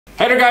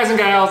Hey there guys and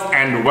gals,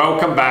 and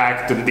welcome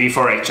back to the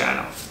D4A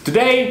channel.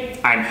 Today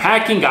I'm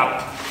hacking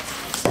up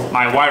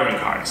my wiring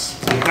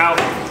harness. Now,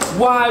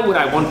 why would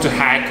I want to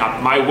hack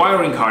up my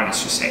wiring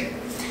harness, you say?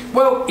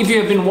 Well, if you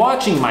have been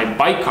watching my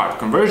bicarb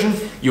conversion,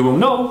 you will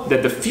know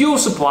that the fuel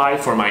supply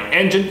for my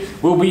engine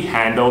will be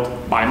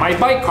handled by my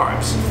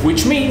bicarbs,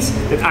 which means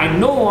that I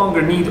no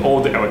longer need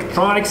all the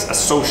electronics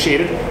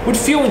associated with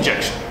fuel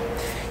injection.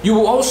 You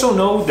will also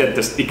know that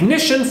the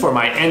ignition for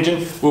my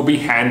engine will be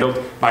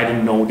handled by the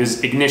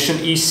NODIZ ignition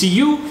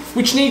ECU,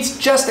 which needs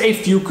just a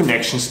few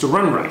connections to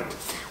run right.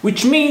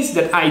 Which means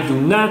that I do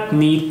not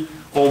need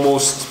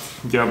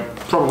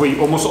probably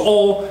almost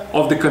all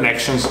of the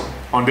connections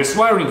on this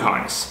wiring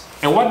harness.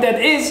 And what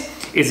that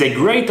is a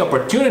great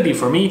opportunity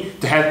for me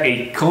to have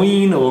a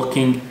clean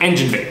looking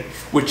engine bay,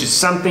 which is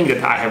something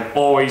that I have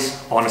always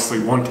honestly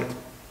wanted.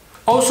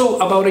 Also,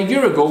 about a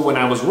year ago, when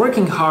I was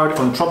working hard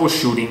on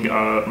troubleshooting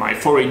my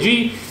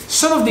 4AG,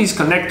 some of these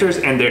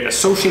connectors and their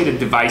associated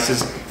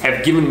devices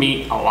have given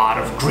me a lot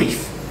of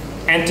grief.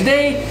 And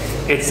today,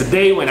 it's the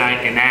day when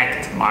I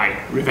enact my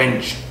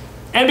revenge.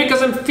 And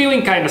because I'm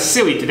feeling kind of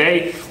silly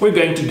today, we're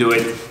going to do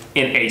it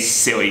in a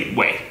silly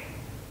way.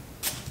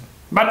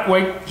 But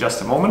wait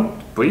just a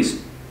moment,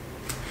 please.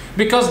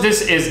 Because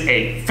this is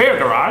a fair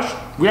garage,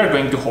 we are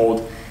going to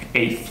hold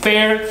a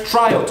fair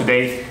trial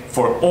today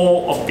for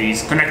all of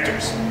these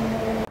connectors.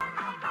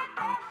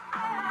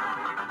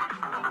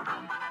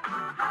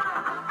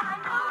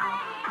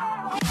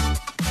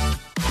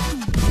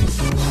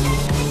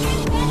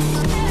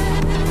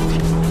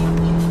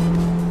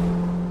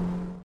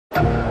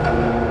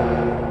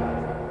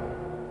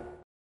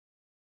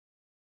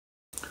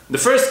 The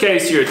first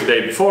case here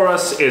today before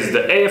us is the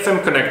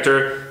AFM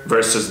connector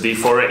versus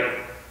D4A.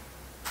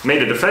 May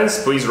the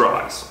defense please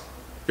rise.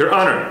 Your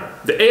Honor,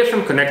 the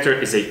AFM connector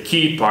is a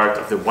key part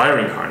of the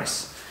wiring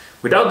harness.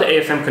 Without the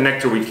AFM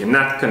connector, we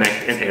cannot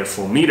connect an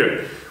airflow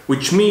meter,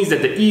 which means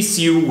that the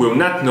ECU will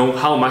not know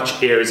how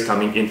much air is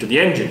coming into the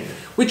engine,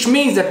 which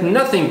means that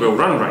nothing will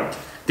run right.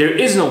 There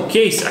is no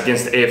case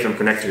against the AFM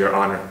connector, Your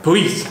Honor.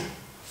 Please.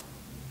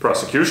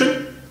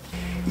 Prosecution?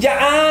 Your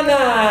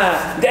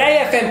Honor, the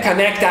AFM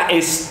connector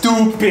is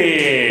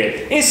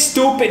stupid. It's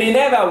stupid, it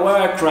never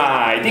works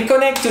right. It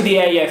connects to the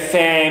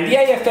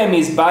AFM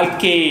is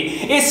bulky,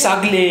 it's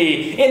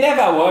ugly, it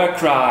never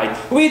works right.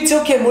 We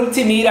took a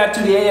multimeter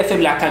to the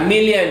AFM like a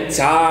million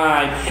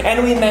times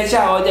and we measure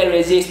all the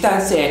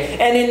resistance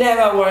and it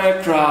never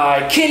worked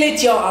right. Kill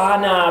it, Your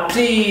Honor,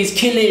 please,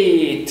 kill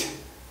it.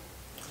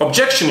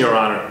 Objection, Your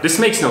Honor, this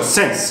makes no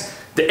sense.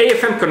 The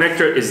AFM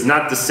connector is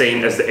not the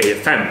same as the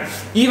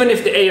AFM. Even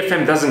if the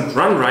AFM doesn't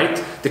run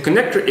right, the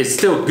connector is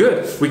still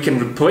good. We can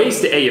replace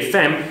the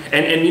AFM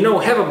and you know,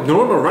 have a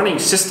normal running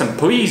system.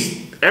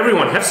 Please,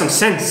 everyone, have some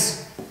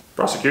sense.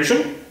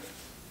 Prosecution?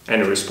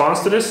 Any response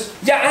to this?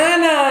 Your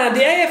Honor,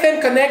 the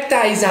AFM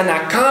connector is an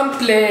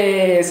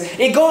accomplice.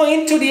 It goes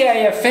into the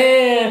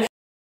AFM.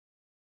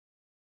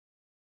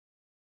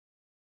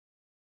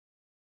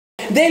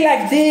 They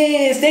like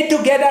this, they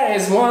together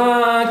as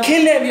one.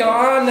 Kill him, Your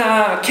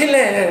Honor, kill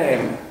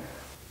him.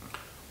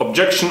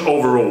 Objection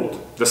overruled.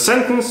 The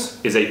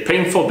sentence is a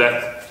painful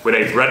death with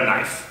a bread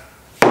knife.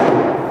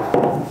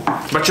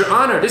 But Your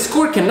Honor, this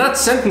court cannot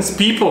sentence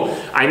people,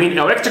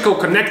 electrical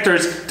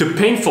connectors, to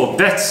painful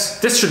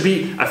deaths. This should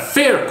be a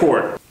fair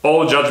court.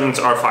 All judgments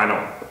are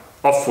final.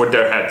 Off with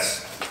their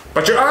heads.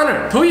 But Your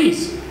Honor,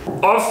 please.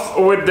 Off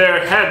with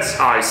their heads,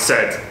 I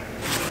said.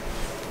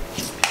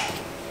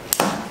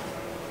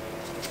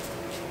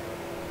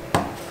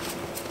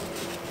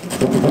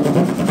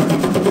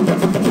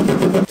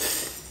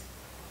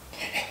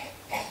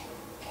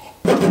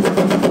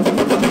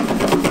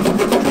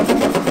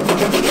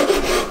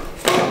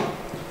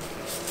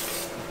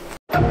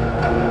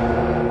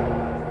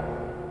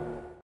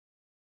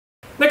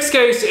 Next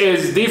case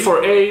is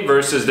D4A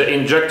versus the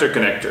injector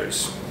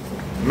connectors.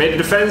 May the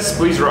defense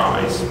please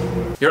rise.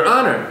 Your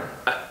Honor,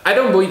 I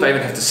don't believe I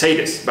even have to say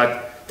this,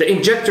 but the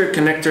injector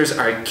connectors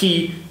are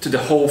key to the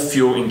whole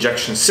fuel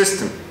injection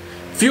system.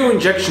 Fuel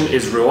injection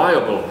is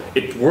reliable,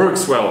 it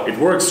works well, it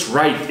works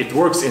right, it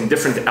works in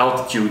different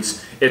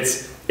altitudes,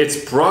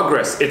 it's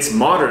progress, it's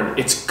modern,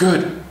 it's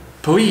good.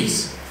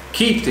 Please,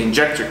 keep the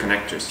injector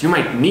connectors, you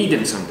might need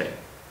them someday.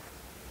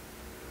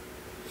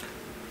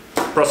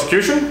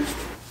 Prosecution?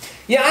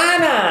 Your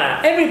Honor,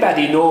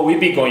 everybody know we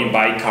be going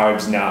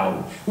bicarbs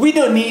now. We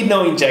don't need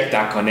no injector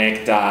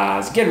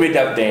connectors, get rid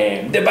of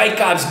them. The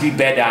bicarbs be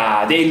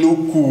better, they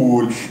look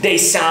cool, they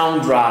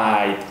sound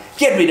right.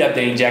 Get rid of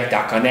the injector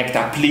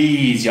connector,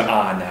 please, Your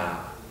Honor.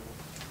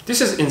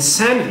 This is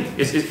insanity.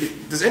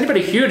 Does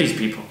anybody hear these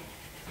people?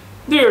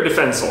 Dear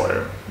defense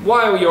lawyer,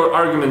 while your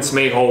arguments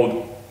may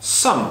hold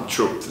some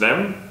truth to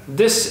them,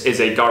 this is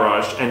a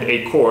garage and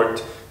a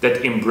court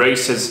that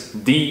embraces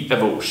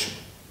de-evolution.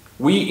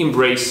 We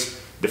embrace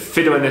the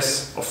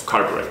fiddliness of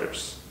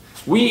carburetors.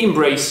 We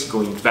embrace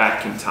going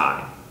back in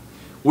time.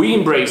 We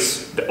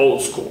embrace the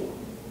old school.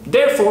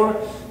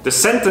 Therefore, the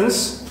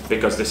sentence,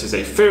 because this is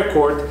a fair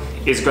court,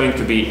 is going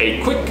to be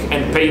a quick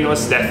and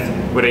painless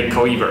death with a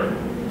cleaver.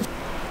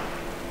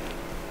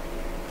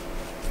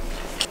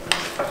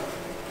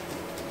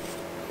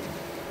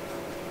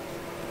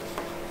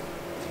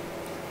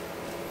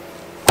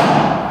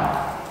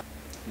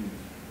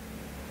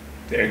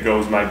 There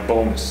goes my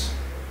bonus.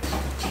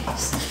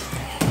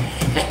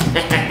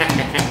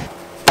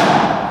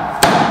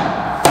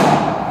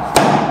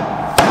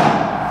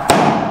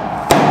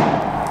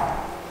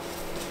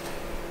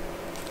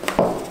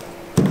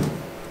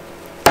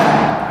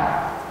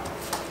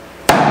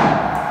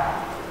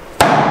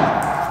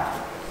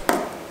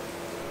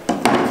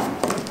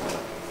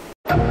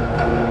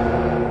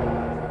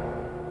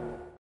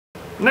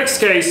 Next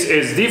case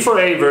is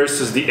D4A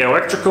versus the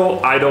electrical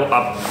idle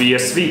up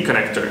VSV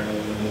connector.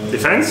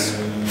 Defense?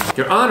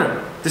 Your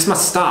Honor, this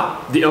must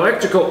stop. The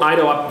electrical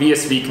idle up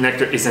VSV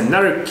connector is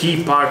another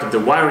key part of the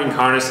wiring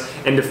harness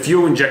and the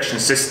fuel injection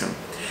system.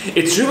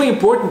 It's really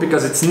important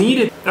because it's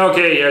needed.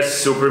 Okay, yes,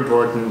 super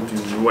important,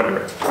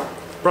 whatever.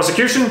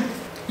 Prosecution?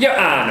 Your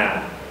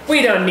Honor,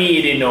 we don't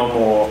need it no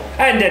more,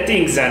 and the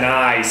thing's an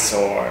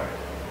eyesore.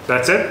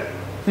 That's it?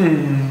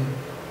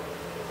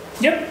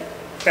 Yep,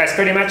 that's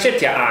pretty much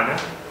it, Your Honor.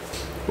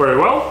 Very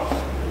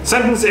well.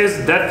 Sentence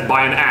is death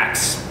by an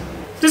axe.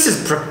 This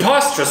is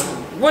preposterous.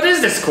 What is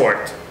this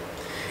court?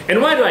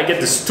 And why do I get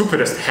the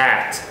stupidest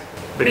hat?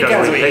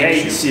 Because we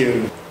hate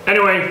you.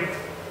 Anyway,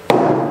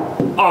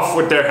 off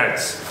with their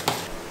heads.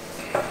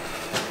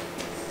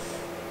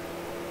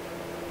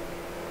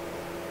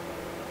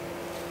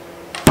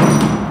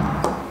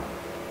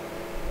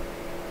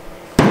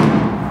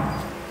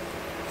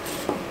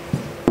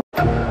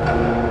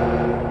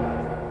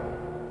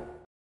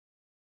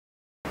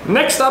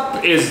 Next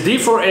up is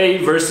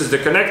D4A versus the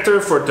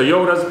connector for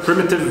Toyota's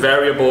primitive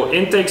variable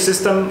intake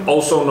system,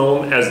 also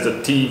known as the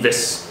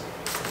TVIS.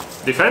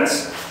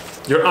 Defense?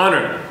 Your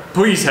Honor,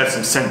 please have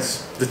some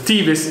sense. The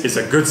TVIS is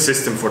a good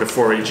system for the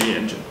 4AG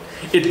engine.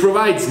 It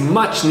provides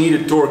much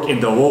needed torque in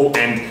the low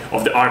end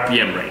of the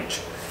RPM range.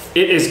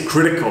 It is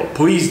critical.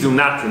 Please do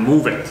not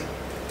remove it.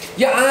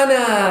 Your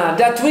Honor,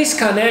 that twist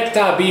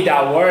connector be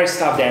the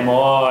worst of them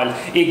all.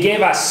 It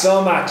gave us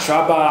so much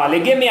trouble.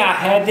 It gave me a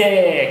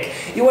headache.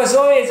 It was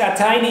always a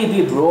tiny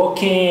bit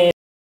broken.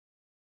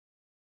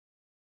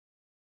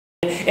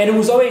 And it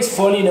was always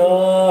falling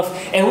off.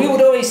 And we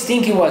would always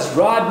think it was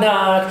rod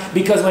knock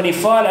because when it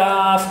fall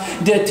off,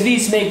 the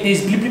twist make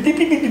this blip, blip, blip,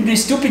 blip, blip, blip,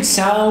 stupid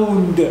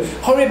sound.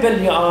 Horrible,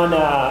 Your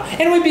Honor.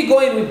 And we be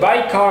going with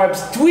bike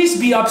carbs. Twist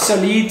be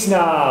obsolete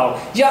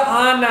now. Your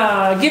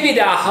Honor, give it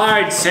a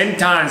hard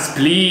sentence,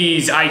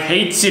 please. I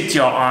hate it,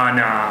 Your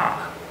Honor.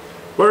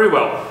 Very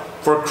well.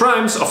 For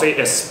crimes of a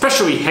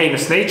especially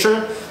heinous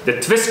nature, the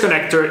twist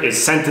connector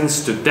is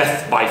sentenced to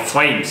death by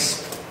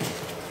flames.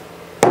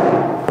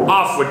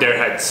 Off with their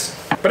heads.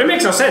 But it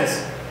makes no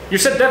sense. You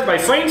said death by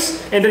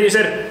flames, and then you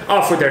said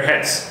off with their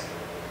heads.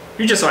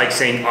 You just like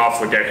saying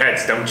off with their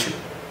heads, don't you?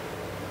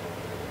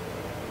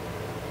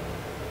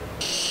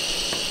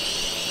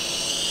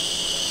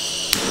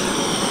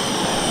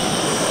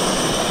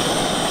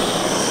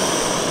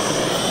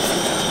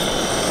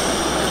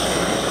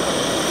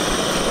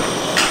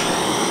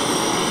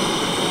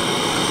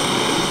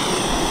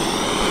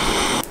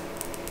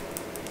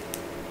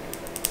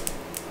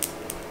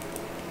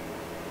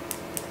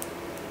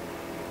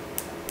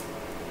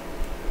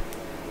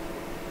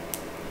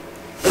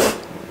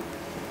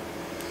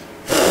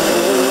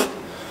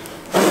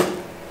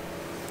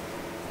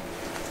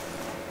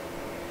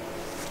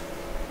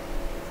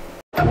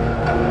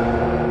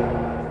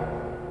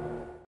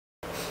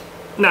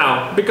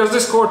 Now, because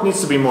this court needs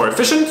to be more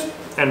efficient,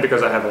 and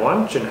because I have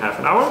lunch in half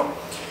an hour,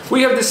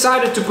 we have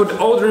decided to put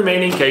all the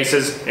remaining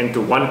cases into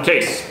one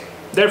case.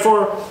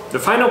 Therefore, the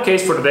final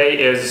case for today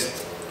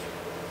is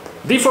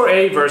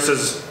D4A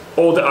versus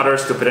all the other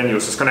stupid and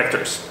useless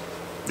connectors.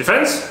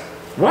 Defense?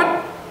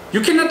 What? You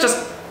cannot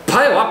just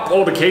pile up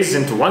all the cases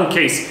into one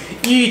case.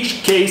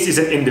 Each case is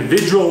an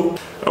individual...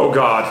 Oh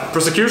God.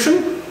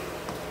 Prosecution?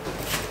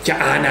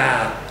 Your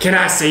Honor, can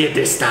I say it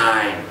this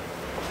time?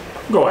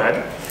 Go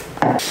ahead.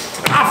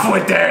 Off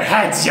with their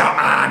heads, Your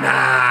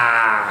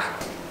Honor!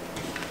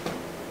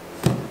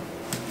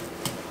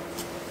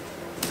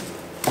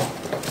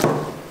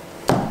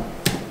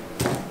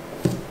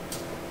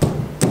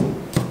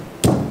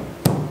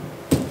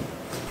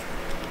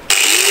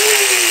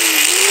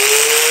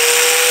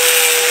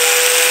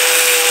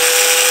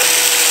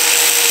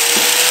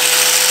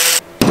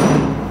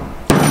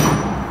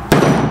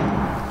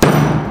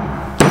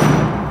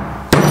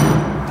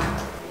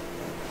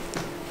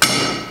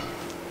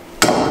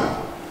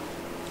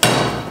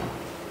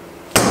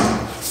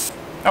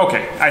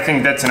 Okay, I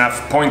think that's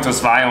enough pointless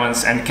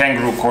violence and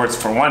kangaroo courts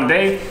for one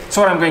day.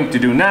 So what I'm going to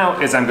do now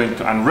is I'm going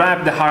to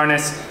unwrap the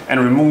harness and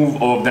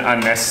remove all of the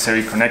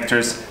unnecessary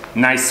connectors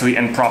nicely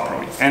and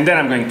properly. And then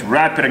I'm going to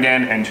wrap it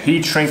again and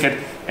heat shrink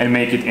it and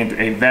make it into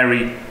a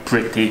very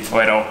pretty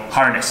little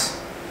harness.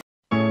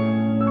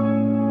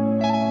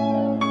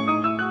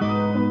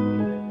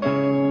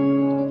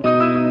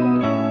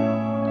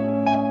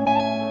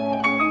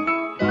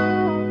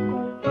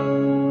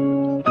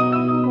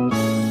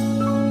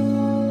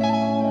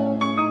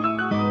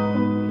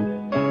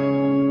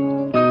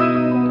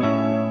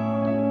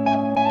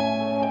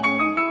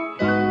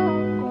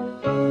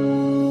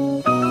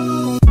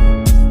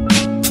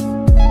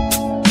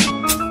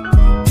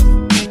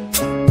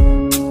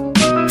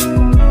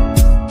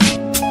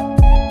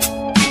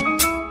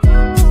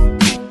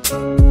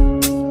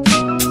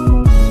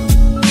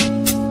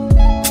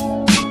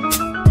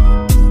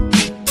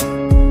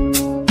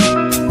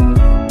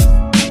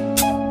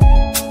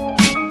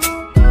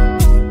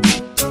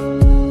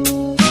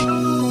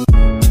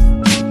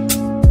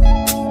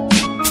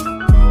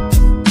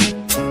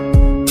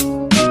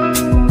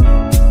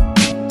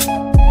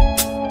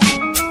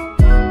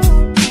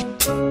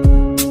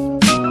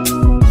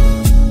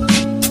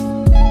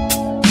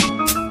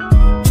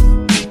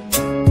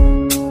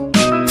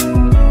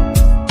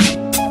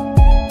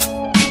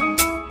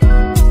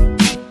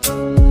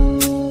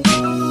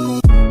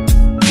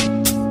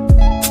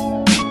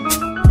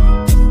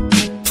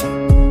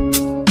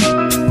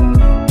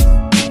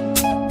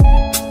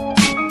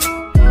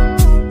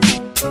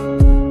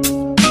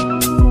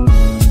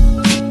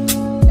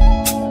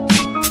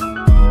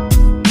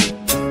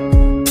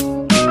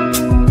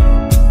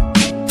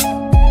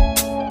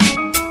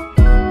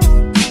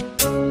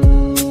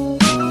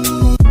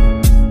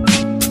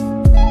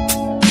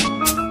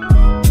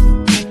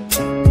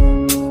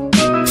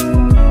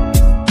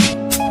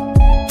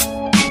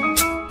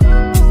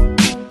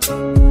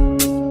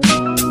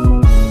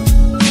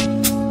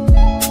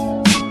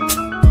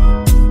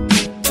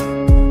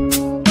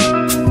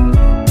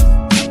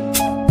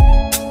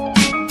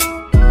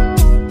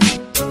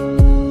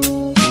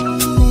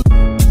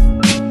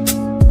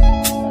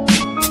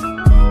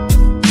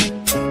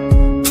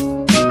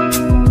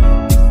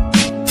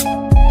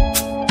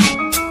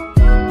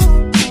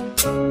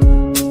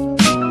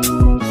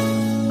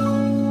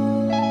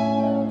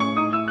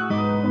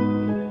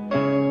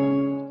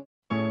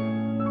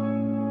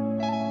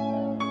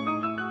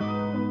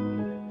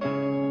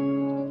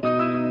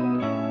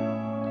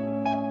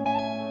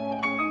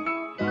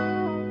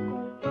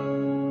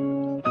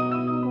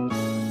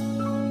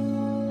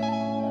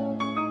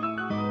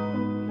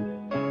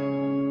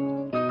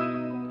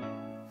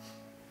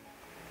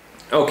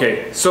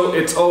 Okay, so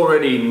it's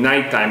already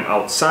nighttime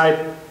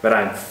outside, but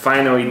I'm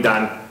finally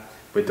done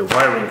with the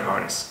wiring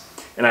harness.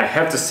 And I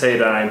have to say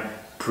that I'm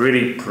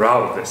pretty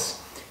proud of this.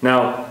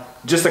 Now,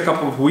 just a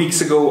couple of weeks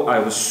ago, I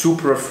was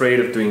super afraid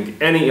of doing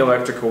any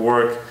electrical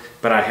work,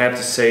 but I have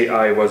to say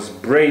I was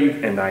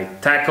brave and I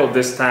tackled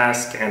this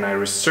task and I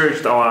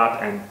researched a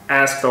lot and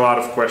asked a lot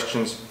of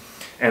questions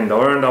and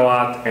learned a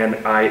lot, and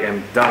I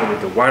am done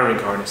with the wiring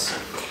harness.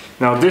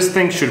 Now this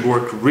thing should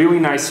work really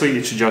nicely.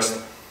 It should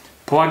just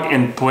plug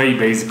and play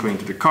basically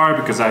into the car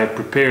because I have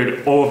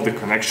prepared all of the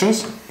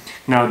connections.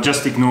 Now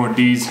just ignore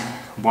these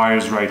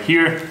wires right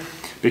here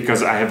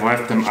because I have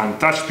left them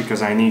untouched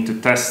because I need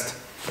to test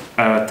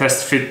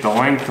fit the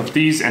length of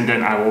these, and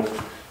then I will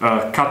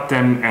cut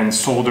them and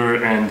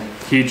solder and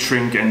heat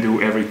shrink and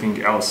do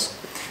everything else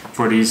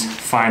for these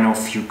final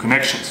few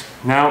connections.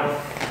 Now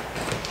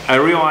I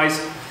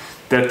realize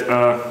that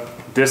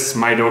this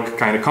might look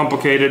kind of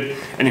complicated,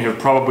 and you have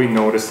probably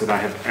noticed that I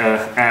have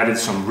added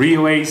some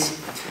relays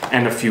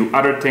and a few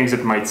other things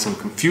that might seem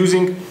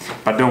confusing,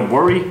 but don't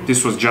worry,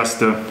 this was just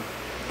the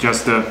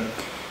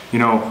you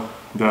know,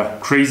 the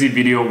crazy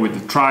video with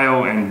the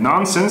trial and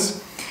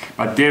nonsense.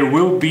 But there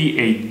will be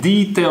a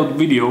detailed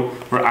video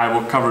where I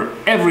will cover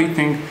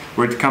everything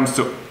where it comes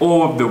to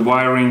all of the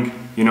wiring,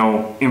 you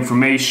know,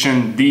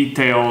 information,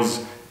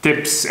 details,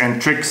 tips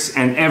and tricks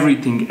and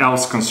everything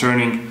else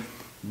concerning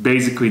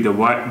basically the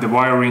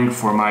wiring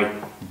for my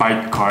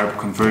bike carb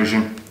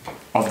conversion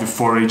of the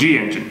 4AG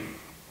engine.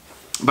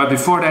 But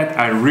before that,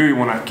 I really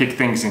want to kick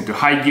things into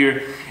high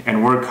gear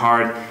and work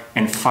hard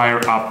and fire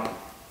up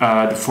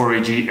the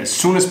 4AG as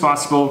soon as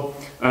possible.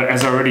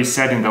 As I already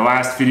said in the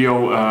last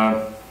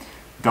video,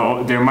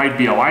 there might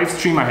be a live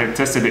stream. I have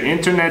tested the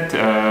internet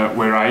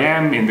where I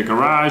am in the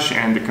garage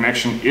and the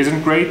connection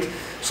isn't great,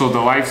 so the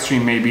live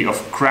stream may be of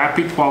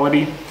crappy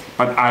quality,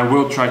 but I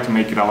will try to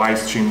make it a live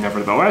stream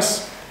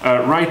nevertheless.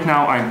 Right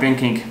now I'm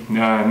thinking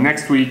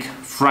next week,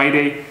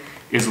 Friday,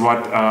 is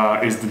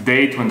the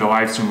date when the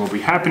live stream will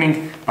be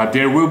happening, but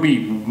there will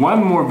be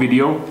one more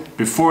video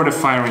before the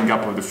firing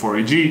up of the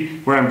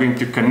 4AG where I'm going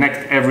to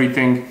connect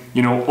everything,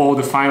 you know, all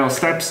the final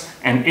steps,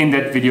 and in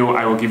that video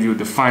I will give you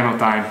the final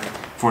time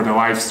for the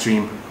live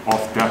stream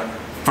of the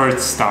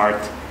first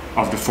start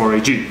of the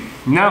 4AG.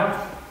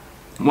 Now,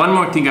 one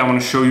more thing I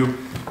want to show you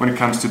when it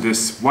comes to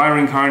this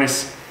wiring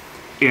harness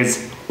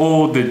is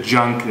all the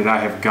junk that I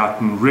have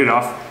gotten rid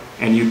of,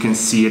 and you can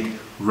see it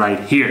right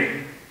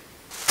here.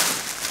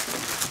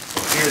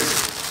 Here's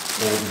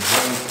all the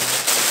junk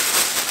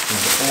in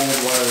the old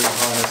wiring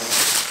harness.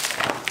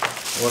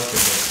 Look at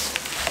this.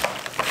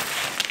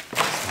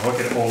 Look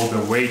at all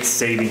the weight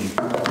saving.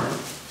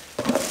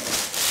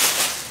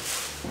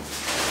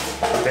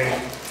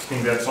 I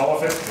think that's all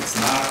of it. It's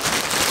not.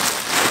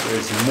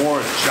 There's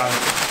more junk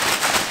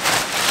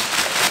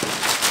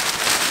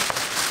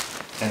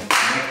and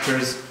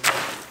connectors.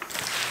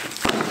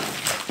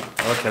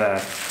 Look at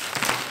that.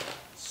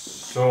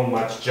 So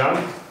much junk.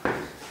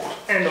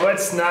 And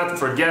let's not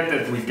forget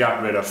that we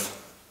got rid of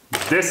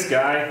this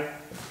guy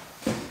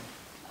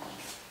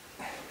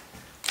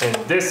and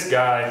this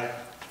guy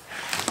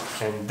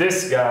and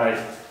this guy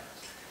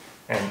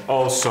and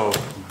also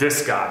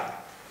this guy.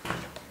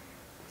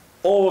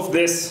 All of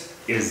this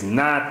is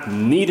not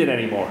needed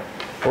anymore.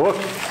 Look,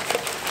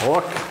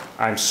 look,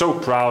 I'm so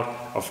proud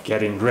of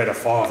getting rid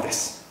of all of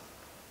this.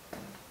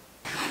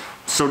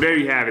 So there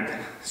you have it.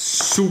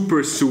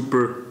 Super,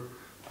 super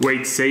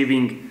weight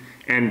saving,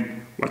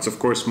 and what's of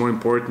course more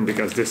important,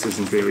 because this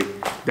isn't really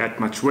that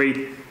much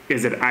weight,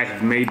 is that I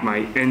have made my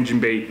engine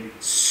bay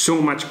so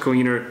much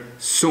cleaner,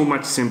 so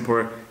much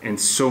simpler, and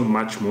so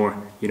much more,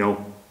 you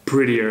know,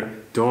 prettier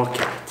to look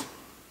at.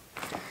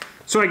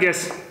 So I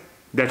guess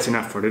that's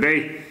enough for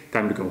today.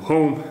 Time to go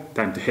home,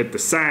 time to hit the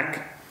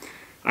sack.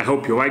 I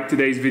hope you liked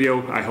today's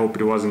video. I hope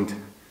it wasn't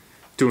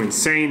too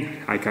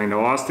insane. I kind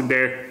of lost it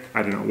there.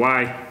 I don't know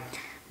why,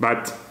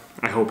 but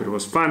I hope it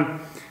was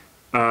fun.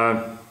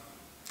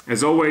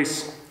 As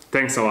always,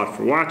 thanks a lot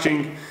for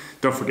watching.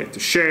 Don't forget to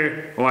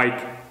share, like,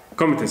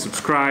 comment and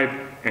subscribe,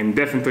 and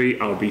definitely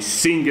I'll be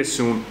seeing you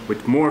soon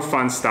with more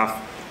fun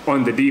stuff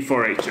on the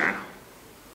D4A channel.